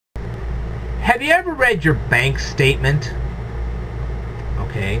Have you ever read your bank statement?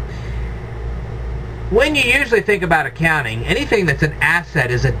 Okay. When you usually think about accounting, anything that's an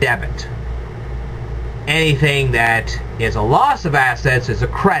asset is a debit. Anything that is a loss of assets is a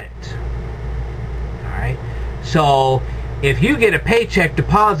credit. Alright? So, if you get a paycheck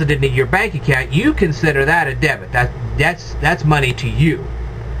deposited into your bank account, you consider that a debit. That's money to you.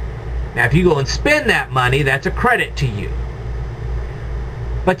 Now, if you go and spend that money, that's a credit to you.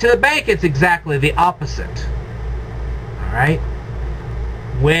 But to the bank, it's exactly the opposite. Alright?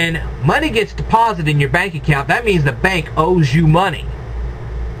 When money gets deposited in your bank account, that means the bank owes you money.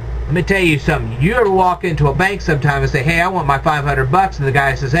 Let me tell you something. You ever walk into a bank sometime and say, hey, I want my $500, and the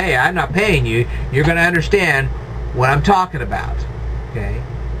guy says, hey, I'm not paying you, you're going to understand what I'm talking about. Okay?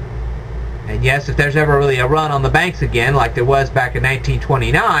 And yes, if there's ever really a run on the banks again, like there was back in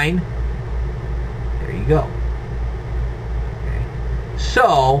 1929, there you go. Okay?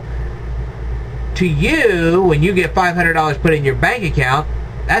 So, to you, when you get $500 put in your bank account,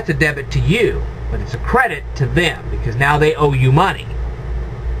 that's a debit to you, but it's a credit to them because now they owe you money.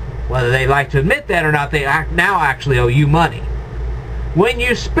 Whether they like to admit that or not, they now actually owe you money. When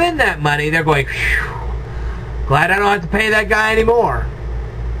you spend that money, they're going, phew, glad I don't have to pay that guy anymore.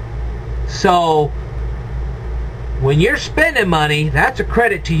 So, when you're spending money, that's a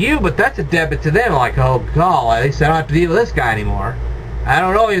credit to you, but that's a debit to them. Like, oh, God, at least I don't have to deal with this guy anymore. I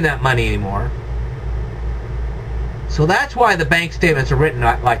don't owe him that money anymore. So that's why the bank statements are written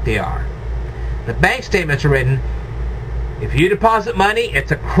like they are. The bank statements are written, if you deposit money,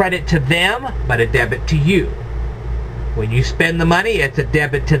 it's a credit to them, but a debit to you. When you spend the money, it's a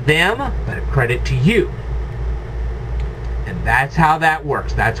debit to them, but a credit to you. And that's how that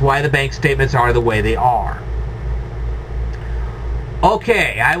works. That's why the bank statements are the way they are.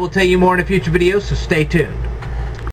 Okay, I will tell you more in a future video, so stay tuned.